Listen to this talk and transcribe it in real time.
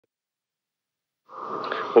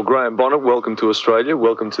Well, Graham Bonnet, welcome to Australia.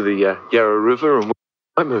 Welcome to the Yarra River and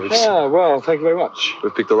White Moves. Yeah, well, thank you very much.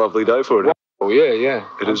 We've picked a lovely day for it. Oh, yeah.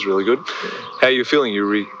 It is really good. How are you feeling? You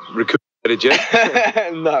recuperated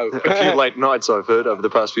yet? No. A few late nights, I've heard, over the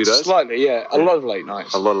past few days. Slightly, yeah. A lot of late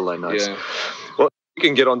nights. A lot of late nights. Yeah. Well, we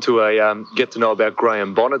can get on to a get to know about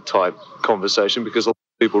Graham Bonnet type conversation, because a lot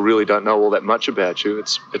of people really don't know all that much about you.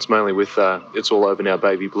 It's mainly with It's All Over Now,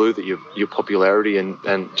 Baby Blue that your popularity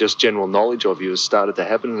and just general knowledge of you has started to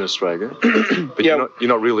happen in Australia. But Yeah. you're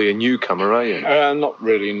not really a newcomer, are you? Not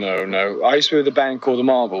really, no. I used to be with a band called the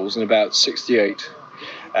Marbles in about '68.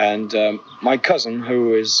 And my cousin,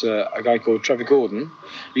 who is a guy called Trevor Gordon,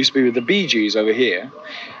 used to be with the Bee Gees over here.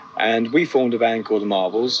 And we formed a band called the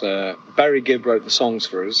Marbles. Barry Gibb wrote the songs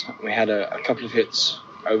for us. We had a couple of hits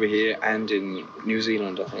over here and in New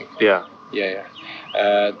Zealand, I think. Yeah. Yeah.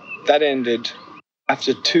 That ended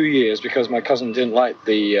after 2 years because my cousin didn't like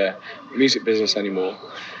the music business anymore.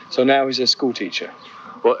 So now he's a school teacher.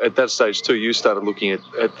 Well, at that stage too, you started looking at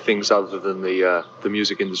things other than the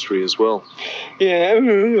music industry as well. Yeah.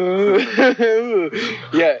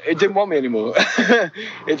 Yeah, it didn't want me anymore.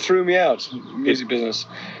 It threw me out, music business.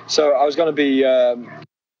 So I was going to be a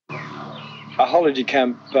holiday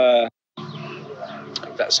camp.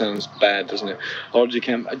 That sounds bad, doesn't it? Holiday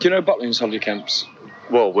camp. Do you know Butlins holiday camps?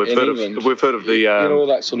 Well, we've heard of the you know, all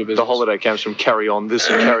that sort of business. the holiday camps from Carry On This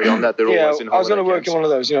and Carry On That. They're always in holiday I was going to work camps. in one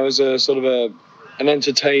of those, as a sort of an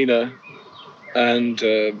entertainer and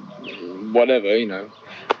whatever,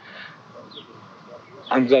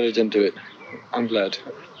 I'm glad I didn't do it. I'm glad.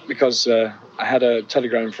 Because I had a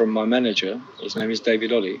telegram from my manager. His name is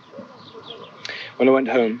David Ollie. When I went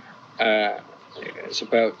home, it's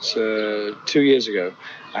about 2 years ago,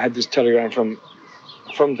 I had this telegram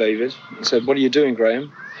from David. He said, "What are you doing,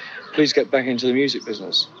 Graham? Please get back into the music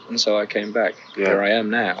business." And so I came back. Yeah. Here I am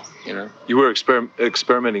now, You were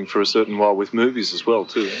experimenting for a certain while with movies as well,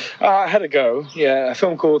 too. I had a go, a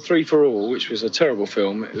film called Three for All, which was a terrible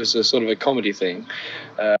film. It was a sort of a comedy thing,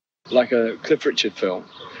 like a Cliff Richard film,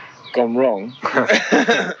 gone wrong.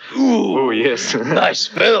 Ooh, yes. Nice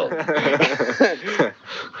film.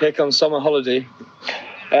 Here comes Summer Holiday.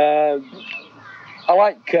 I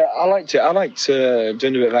liked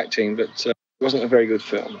doing a bit of acting, but it wasn't a very good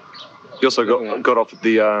film. You also got off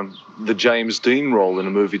the James Dean role in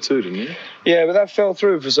a movie too, didn't you? Yeah, but that fell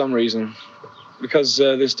through for some reason, because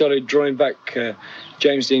they started drawing back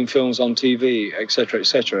James Dean films on TV,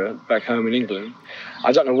 etc., back home in England.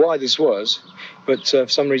 I don't know why this was, but for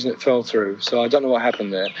some reason it fell through. So I don't know what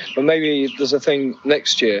happened there. But maybe there's a thing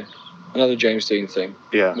next year, another James Dean thing.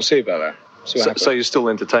 Yeah. We'll see about that. So you're still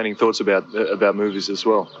entertaining thoughts about movies as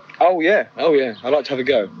well? Oh yeah. I like to have a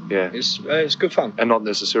go. Yeah. It's good fun. And not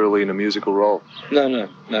necessarily in a musical role? No.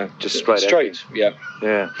 Just straight acting. Yeah.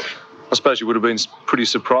 Yeah. I suppose you would have been pretty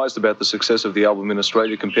surprised about the success of the album in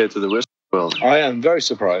Australia compared to the rest of the world. I am very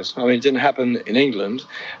surprised. I mean, it didn't happen in England.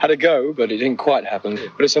 Had a go, but it didn't quite happen.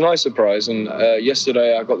 But it's a nice surprise. And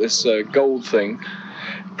yesterday I got this gold thing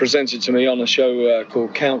presented to me on a show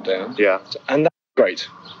called Countdown. Yeah. And that's great.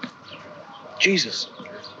 Jesus,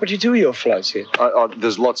 what do you do with your flights here?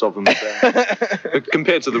 There's lots of them. But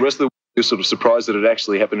compared to the rest of the world, you're sort of surprised that it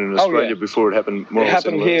actually happened in Australia before it happened more. It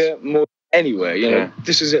happened here more than anywhere, Yeah.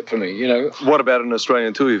 This is it for me, What about an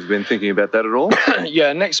Australian tour? Have you been thinking about that at all?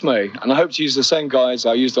 Yeah, next May. And I hope to use the same guys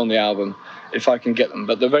I used on the album, if I can get them.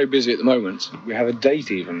 But they're very busy at the moment. We have a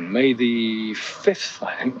date even, May the 5th,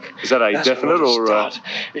 I think. Is that a definite or?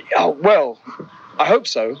 Oh, well, I hope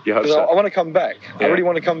so. You hope because so? I want to come back. Yeah. I really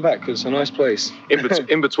want to come back because it's a nice place.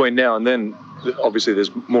 In between now and then, obviously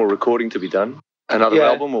there's more recording to be done. Another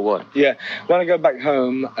album or what? Yeah. When I go back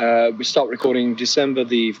home, we start recording December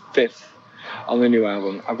the 5th on the new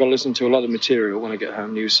album. I've got to listen to a lot of material when I get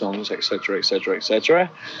home, new songs, etc.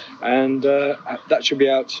 And that should be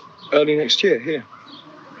out early next year here.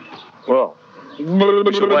 Well,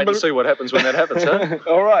 we should wait and see what happens when that happens, huh?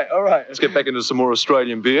 All right. Let's get back into some more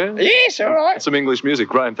Australian beer. Yes, all right. And some English music.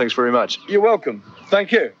 Graham, thanks very much. You're welcome.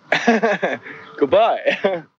 Thank you. Goodbye.